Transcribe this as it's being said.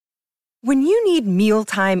When you need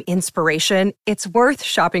mealtime inspiration, it's worth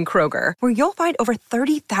shopping Kroger, where you'll find over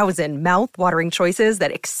 30,000 mouth-watering choices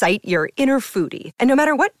that excite your inner foodie. And no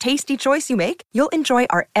matter what tasty choice you make, you'll enjoy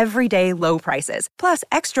our everyday low prices, plus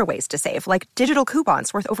extra ways to save, like digital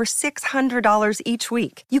coupons worth over $600 each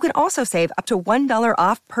week. You can also save up to $1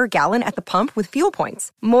 off per gallon at the pump with fuel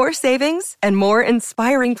points. More savings and more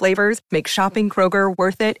inspiring flavors make shopping Kroger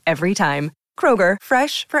worth it every time. Kroger,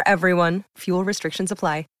 fresh for everyone. Fuel restrictions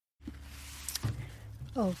apply.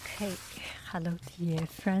 Okay, hello dear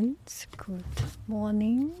friends, good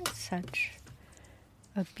morning, such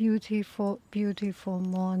a beautiful, beautiful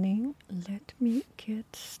morning. Let me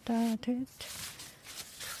get started,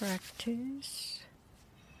 practice.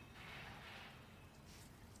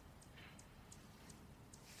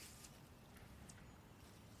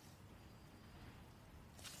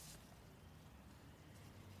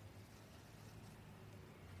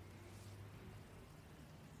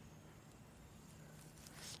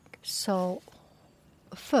 So,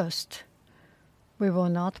 first, we will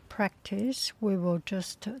not practice. We will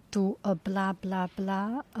just do a blah, blah,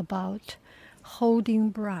 blah about holding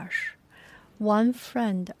brush. One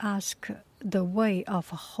friend asked the way of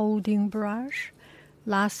holding brush.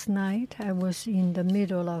 Last night, I was in the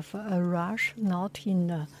middle of a rush, not in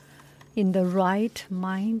the right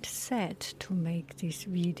mindset to make this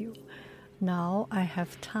video. Now I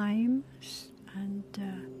have time and...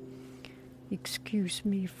 excuse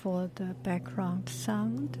me for the background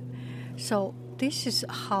sound. So this is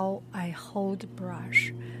how I hold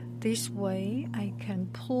brush. This way I can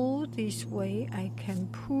pull, this way I can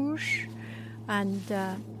push. And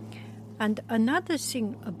another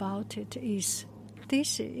thing about it is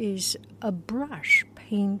this is a brush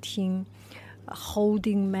painting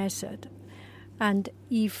holding method. And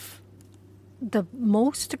if the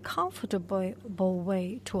most comfortable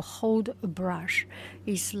way to hold a brush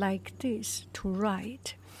is like this, to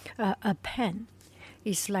write. A pen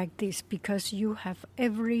is like this because you have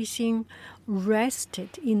everything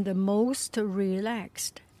rested in the most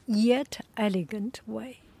relaxed yet elegant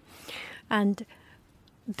way. And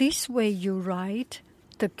this way you write,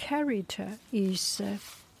 the character is,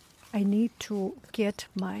 I need to get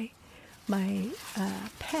my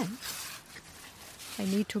pen. I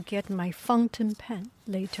need to get my fountain pen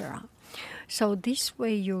later on. So this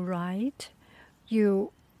way you write, the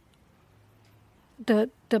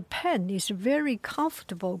pen is very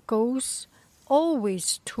comfortable, goes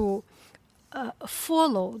always to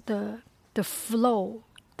follow the flow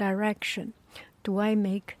direction. Do I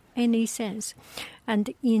make any sense?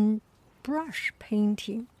 And in brush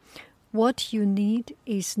painting, what you need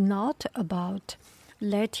is not about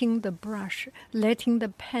letting the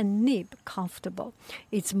pen nib comfortable.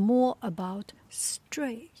 It's more about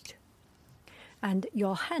straight. And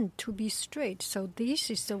your hand to be straight. So this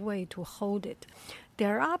is the way to hold it.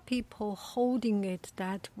 There are people holding it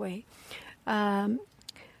that way. And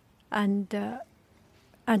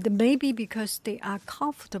maybe because they are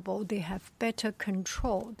comfortable, they have better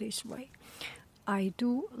control this way. I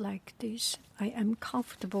do like this. I am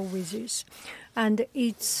comfortable with this. And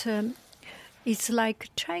it's like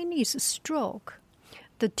Chinese stroke.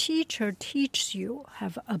 The teacher teaches you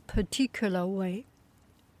have a particular way.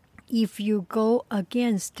 If you go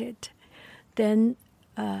against it, then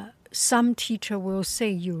some teacher will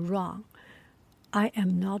say you're wrong. I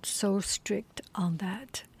am not so strict on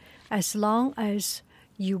that. As long as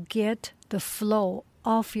you get the flow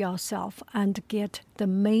of yourself and get the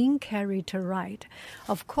main character right.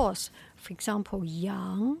 Of course, for example,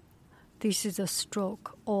 yang, this is a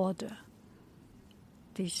stroke order.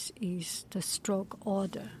 This is the stroke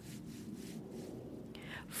order.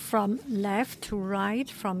 From left to right,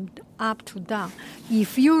 from up to down.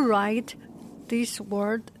 If you write this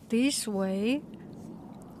word this way,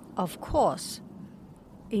 of course,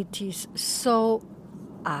 it is so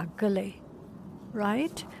ugly,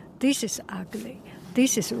 right? This is ugly.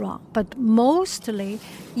 This is wrong. But mostly,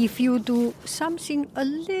 if you do something a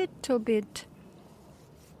little bit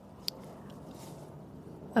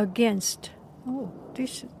against,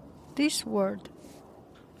 this word,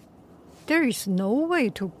 there is no way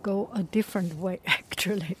to go a different way,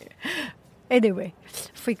 actually. Anyway,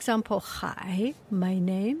 for example, Hai, my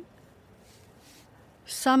name.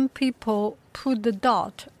 Some people put the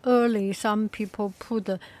dot early, some people put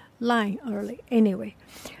the line early. Anyway,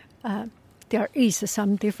 there is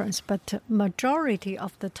some difference, but majority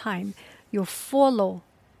of the time you follow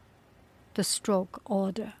the stroke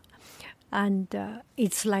order. And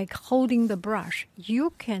it's like holding the brush.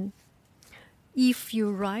 You can, if you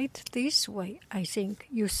write this way, I think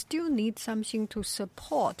you still need something to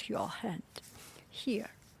support your hand.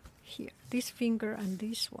 Here, this finger and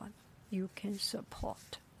this one. you can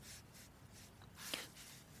support.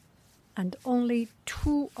 And only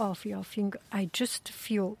 2 of your fingers, I just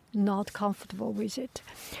feel not comfortable with it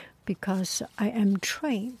because I am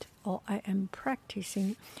trained or I am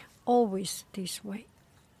practicing always this way.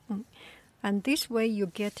 And this way you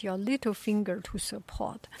get your little finger to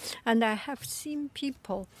support. And I have seen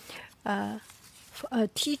people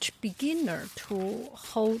teach beginner to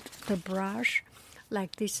hold the brush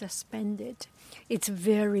like this suspended. It's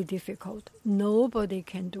very difficult. Nobody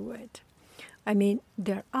can do it. I mean,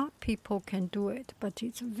 there are people can do it, but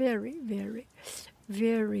it's very, very,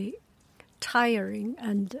 very tiring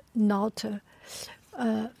and not.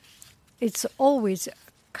 It's always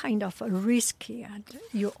kind of risky, and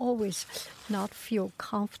you always not feel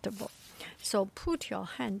comfortable. So put your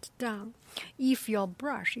hand down. If your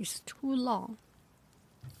brush is too long,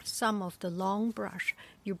 some of the long brush,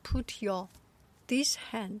 you put this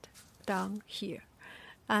hand down here.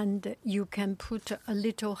 And you can put a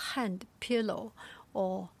little hand pillow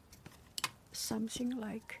or something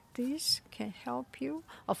like this can help you.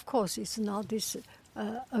 Of course, it's not this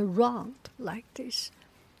round like this.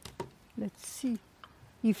 Let's see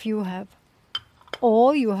if you have,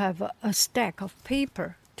 or you have a stack of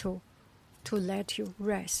paper to let you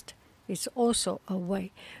rest. It's also a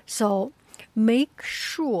way. So make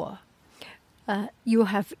sure you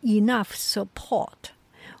have enough support.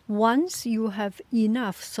 Once you have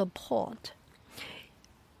enough support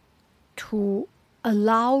to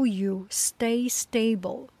allow you stay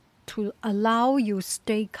stable, to allow you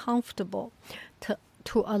stay comfortable,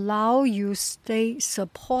 to allow you stay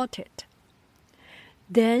supported,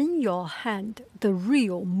 then your hand, the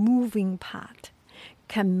real moving part,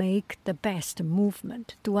 can make the best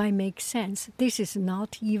movement. Do I make sense? This is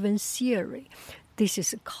not even theory. This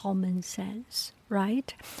is common sense,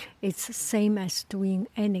 right? It's the same as doing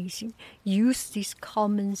anything. Use this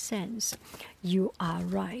common sense. You are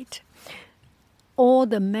right. All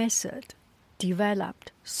the method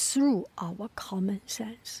developed through our common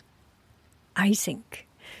sense, I think.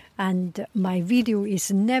 And my video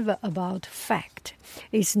is never about fact.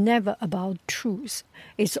 It's never about truth.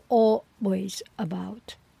 It's always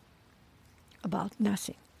about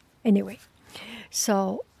nothing. Anyway,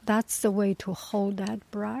 so that's the way to hold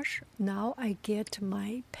that brush. Now I get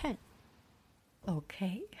my pen.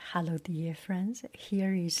 Okay, hello dear friends.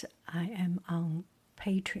 Here is I am on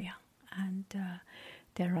Patreon, and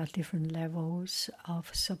there are different levels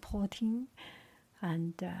of supporting.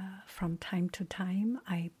 And from time to time,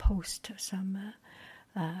 I post some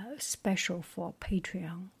special for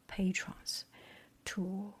Patreon patrons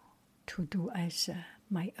to do as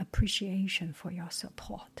my appreciation for your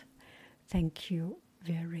support. Thank you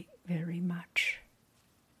very, very much.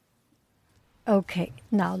 Okay,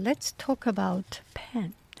 now let's talk about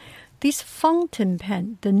pen. This fountain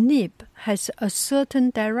pen, the nib, has a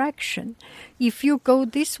certain direction. If you go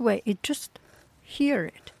this way, it just hear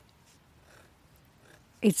it.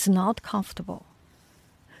 It's not comfortable.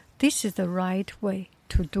 This is the right way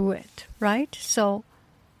to do it, right? So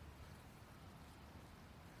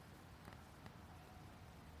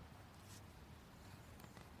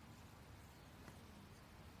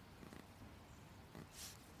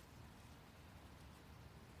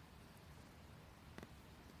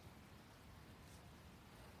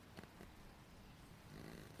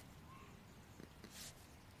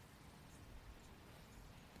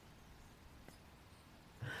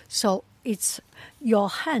it's your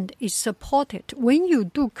hand is supported. When you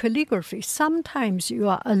do calligraphy, sometimes you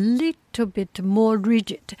are a little bit more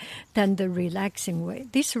rigid than the relaxing way.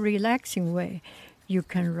 This relaxing way, you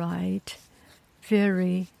can write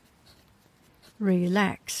very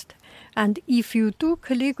relaxed. And if you do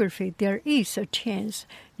calligraphy, there is a chance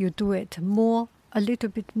you do it a little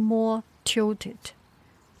bit more tilted.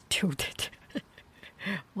 Tilted.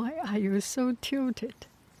 Why are you so tilted?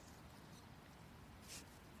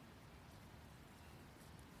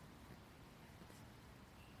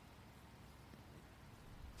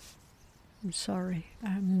 I'm sorry,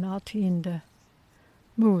 I'm not in the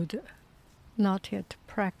mood, not yet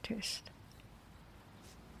practiced.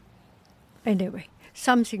 Anyway,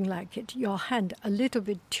 something like it, your hand a little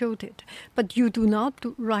bit tilted, but you do not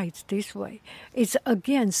write this way. It's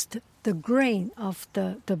against the grain of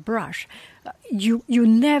the brush. You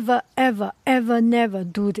never, ever, ever, never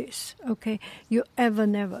do this, okay? You ever,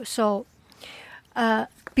 never. So,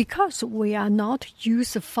 because we are not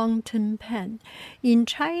use a fountain pen, in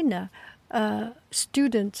China,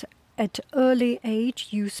 students at early age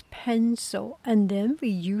use pencil, and then we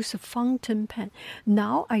use a fountain pen.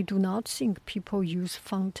 Now I do not think people use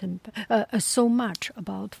fountain so much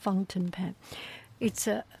about fountain pen. It's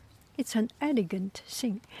It's an elegant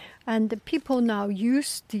thing. And people now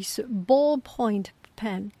use this ballpoint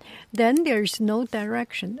pen. Then there is no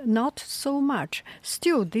direction, not so much.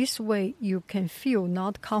 Still, this way you can feel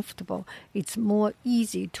not comfortable. It's more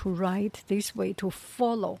easy to write this way, to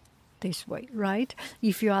follow this way, right?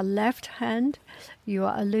 If you are left hand, you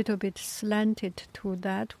are a little bit slanted to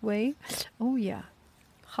that way. Oh yeah.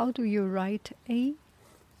 How do you write A?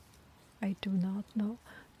 I do not know.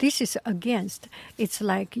 This is against. It's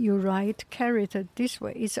like you write carrot this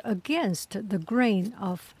way. It's against the grain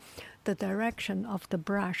of the direction of the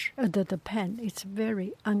brush, the pen. It's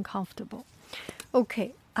very uncomfortable.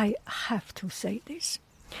 Okay, I have to say this.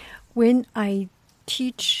 When I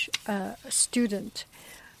teach a student,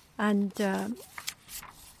 and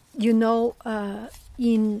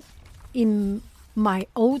in my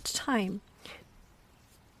old time,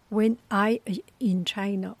 when I, in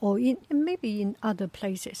China or maybe in other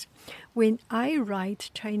places, when I write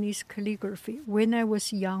Chinese calligraphy, when I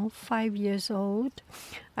was young, 5 years old,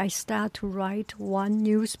 I start to write one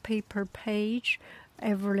newspaper page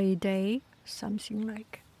every day, something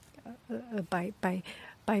like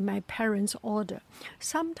by my parents' order.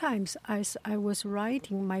 Sometimes as I was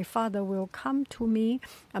writing, my father will come to me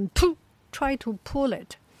and try to pull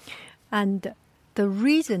it. And the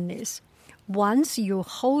reason is, once you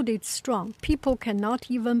hold it strong, people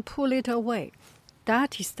cannot even pull it away.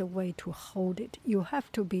 That is the way to hold it. You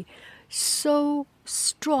have to be so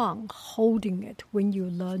strong holding it when you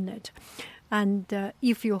learn it. And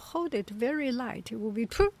if you hold it very light, it will be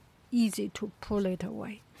too easy to pull it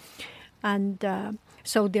away. And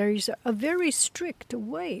so there is a very strict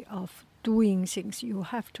way of doing things. You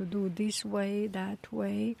have to do this way, that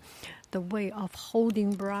way, the way of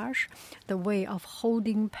holding brush, the way of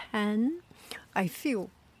holding pen. I feel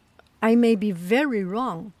I may be very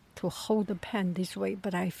wrong to hold the pen this way,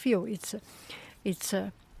 but I feel it's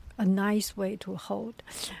a nice way to hold.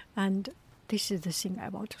 And this is the thing I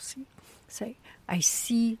want to say. I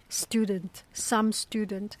see some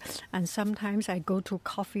student, and sometimes I go to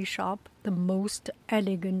coffee shop, the most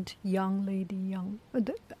elegant young lady,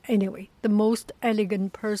 the most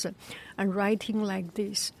elegant person, and writing like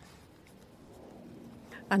this,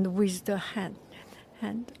 and with the hand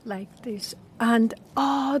like this. And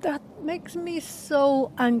that makes me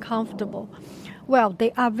so uncomfortable. Well,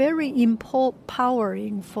 they are very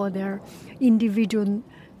empowering for their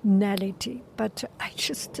individuality, but I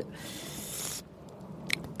just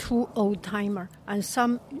too old-timer. And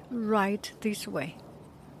some write this way.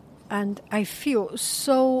 And I feel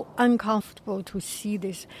so uncomfortable to see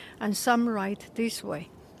this. And some write this way.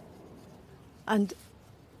 And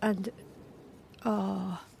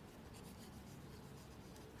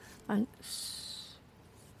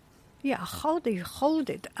yeah, how they hold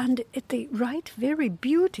it, and they write very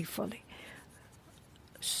beautifully.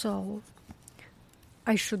 So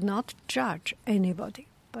I should not judge anybody,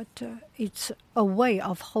 but it's a way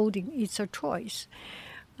of holding. It's a choice,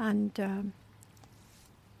 and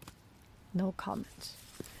no comments.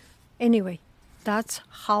 Anyway, that's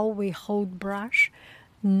how we hold brush.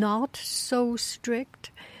 Not so strict.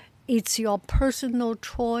 It's your personal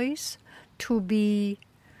choice to be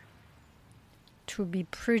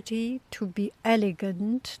pretty, to be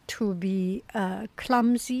elegant, to be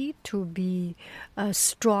clumsy, to be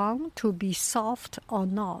strong, to be soft or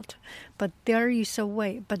not. But there is a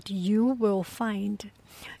way. But you will find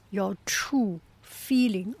your true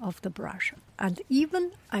feeling of the brush. And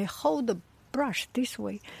even I hold the brush this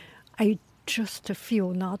way, I just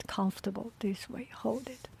feel not comfortable this way. Hold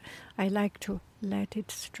it. I like to let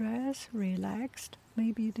it stress, relaxed.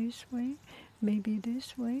 Maybe this way, maybe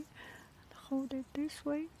this way. Hold it this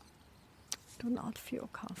way. Do not feel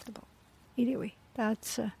comfortable. Anyway,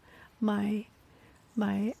 that's my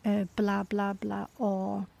blah blah blah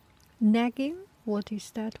or nagging. What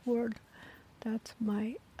is that word? That's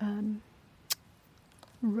my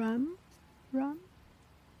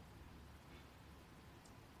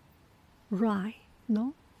rye.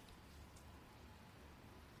 No.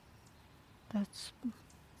 That's.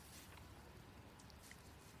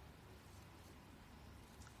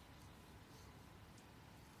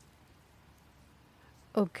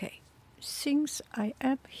 Okay, since I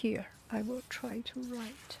am here, I will try to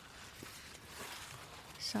write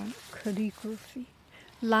some calligraphy.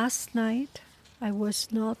 Last night, I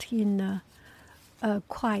was not in a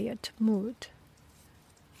quiet mood.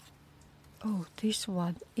 Oh, this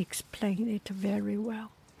one explained it very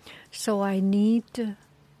well. So I need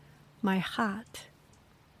my heart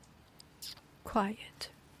quiet.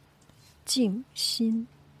 静心，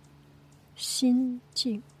心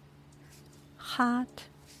静。Heart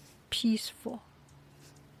peaceful,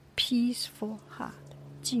 peaceful heart.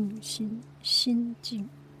 静心，心静。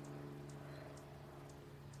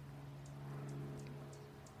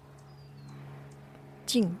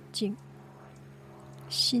静静，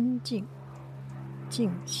心静，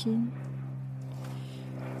静心，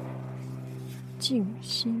静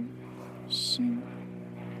心，心。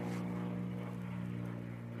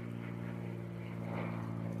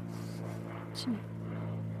静。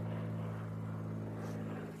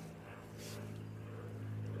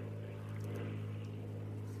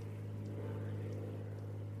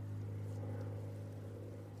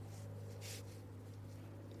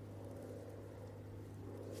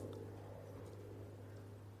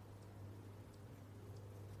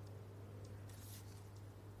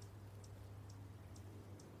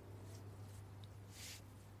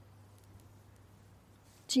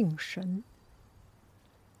静神，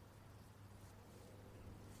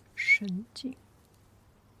神静。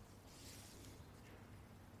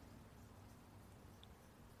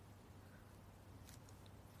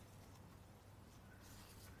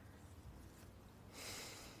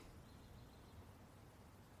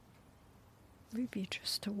Maybe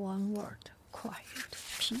just one word, quiet,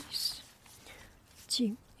 peace.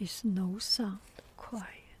 静 is no sound,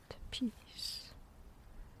 quiet, peace.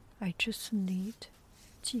 I just need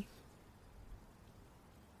静。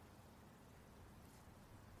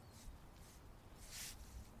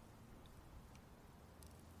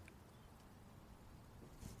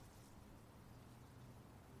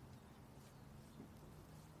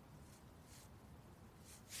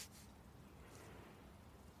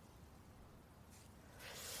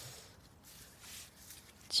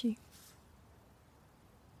静。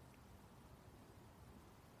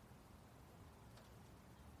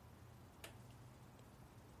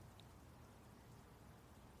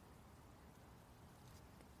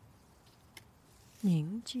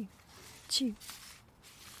宁静，静。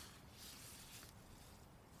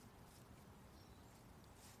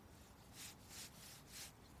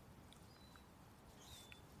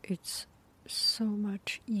It's so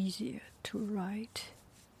much easier to write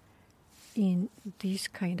in this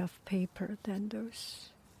kind of paper than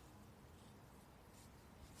those.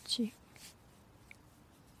 静。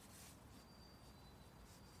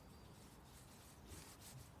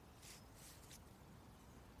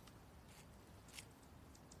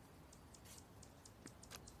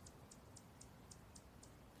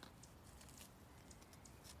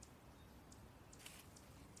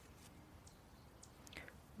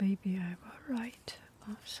Maybe I will write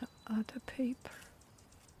on some other paper.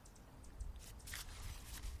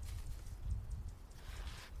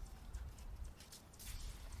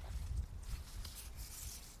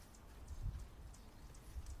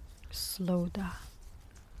 Slow down.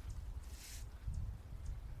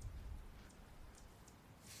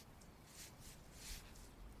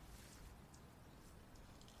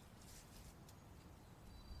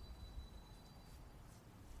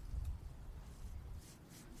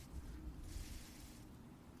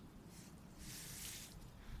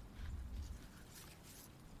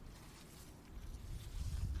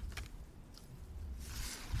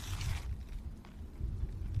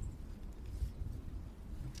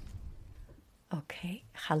 Okay,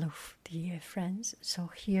 hello, dear friends. So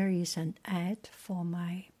here is an ad for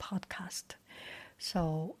my podcast.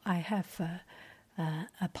 So I have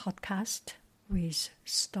a podcast with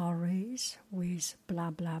stories, with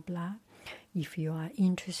blah, blah, blah. If you are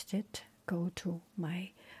interested, go to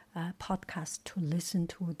my podcast to listen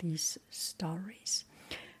to these stories.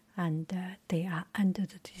 And they are under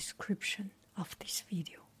the description of this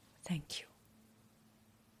video. Thank you.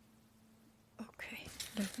 Okay,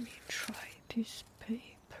 let me try this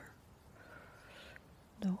paper.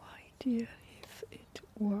 No idea if it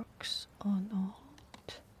works or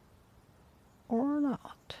not.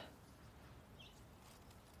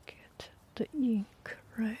 Get the ink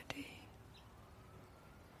ready.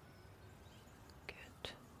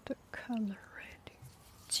 Get the color ready.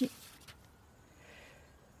 静.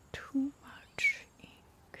 Too much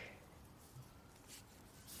ink.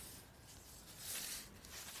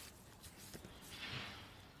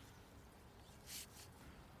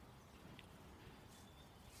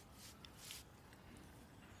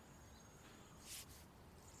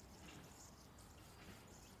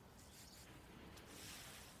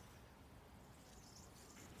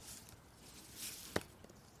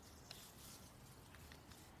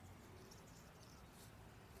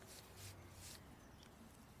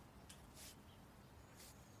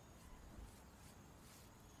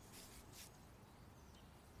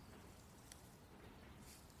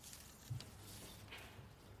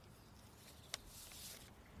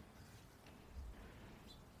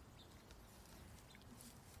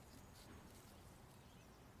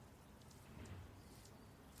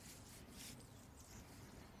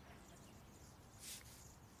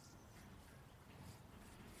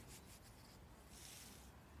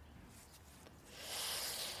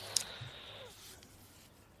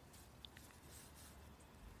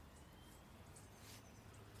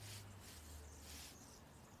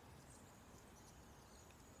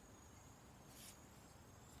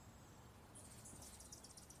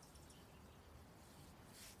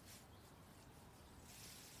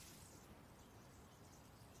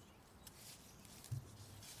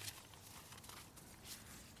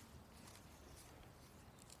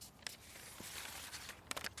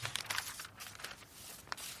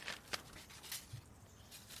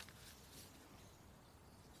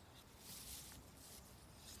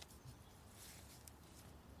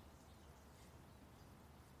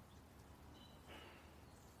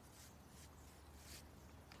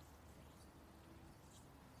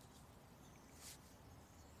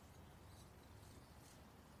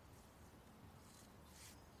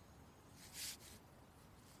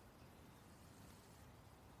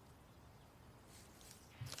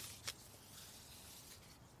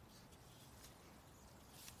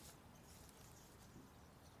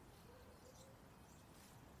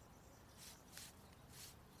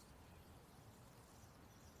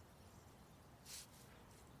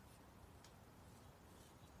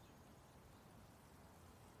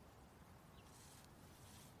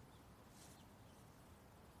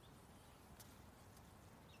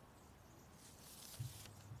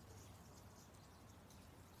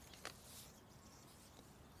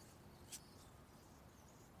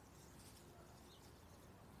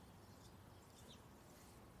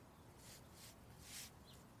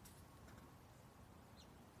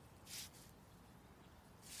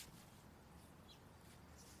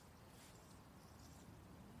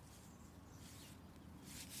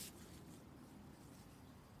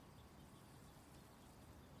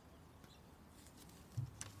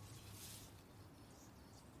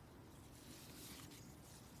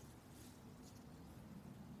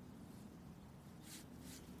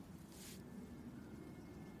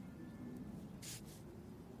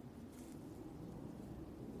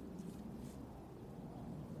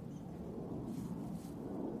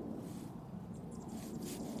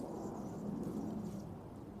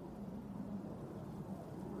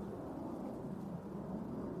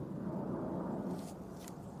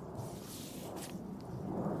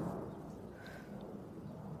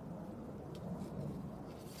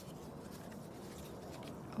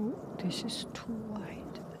 this is too wide.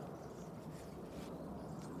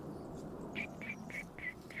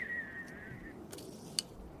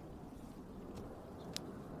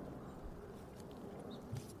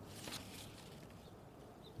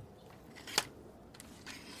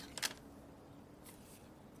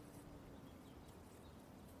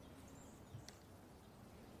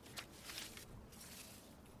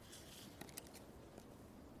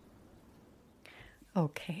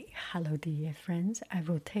 Okay, hello dear friends. I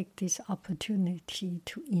will take this opportunity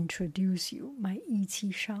to introduce you my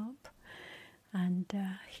Yiqi shop. And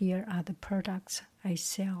here are the products I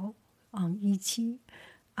sell on Yiqi: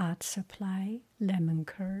 art supply, lemon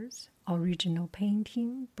curls, original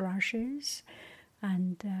painting, brushes,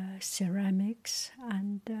 and ceramics,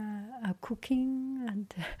 and cooking,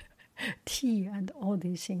 and tea, and all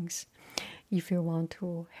these things. If you want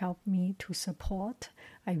to help me to support,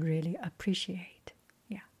 I really appreciate.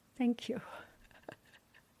 Yeah, thank you.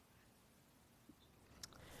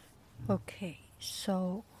 Okay,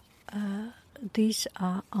 so these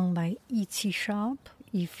are on my Yiqi shop.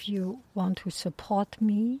 If you want to support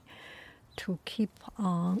me to keep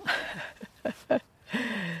on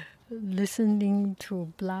listening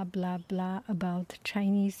to blah blah blah about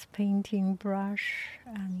Chinese painting brush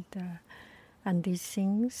and these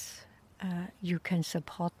things, you can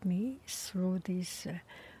support me through these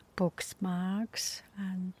bookmarks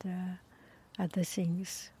and other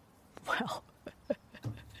things. Well,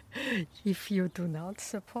 if you do not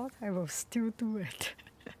support, I will still do it.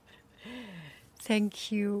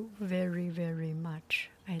 Thank you very, very much.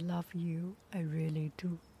 I love you. I really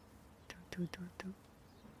do. Do.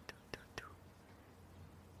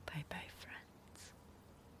 Bye-bye, friends.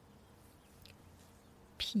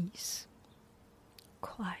 Peace.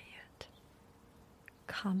 Quiet.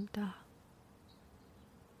 Calm down.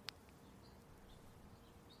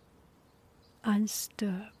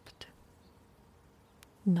 Undisturbed.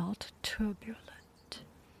 Not turbulent.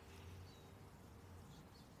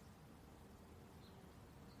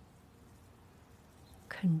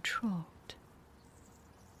 Controlled.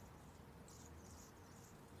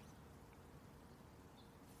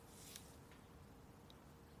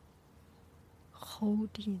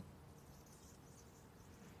 Holding.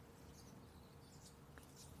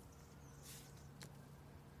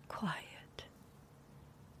 Quiet.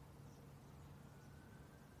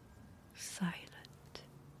 Silent.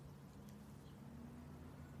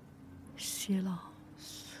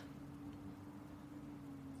 Silence.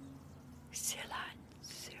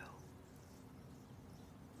 Silencio.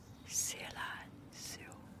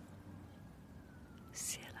 Silencio.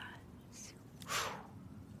 Silencio.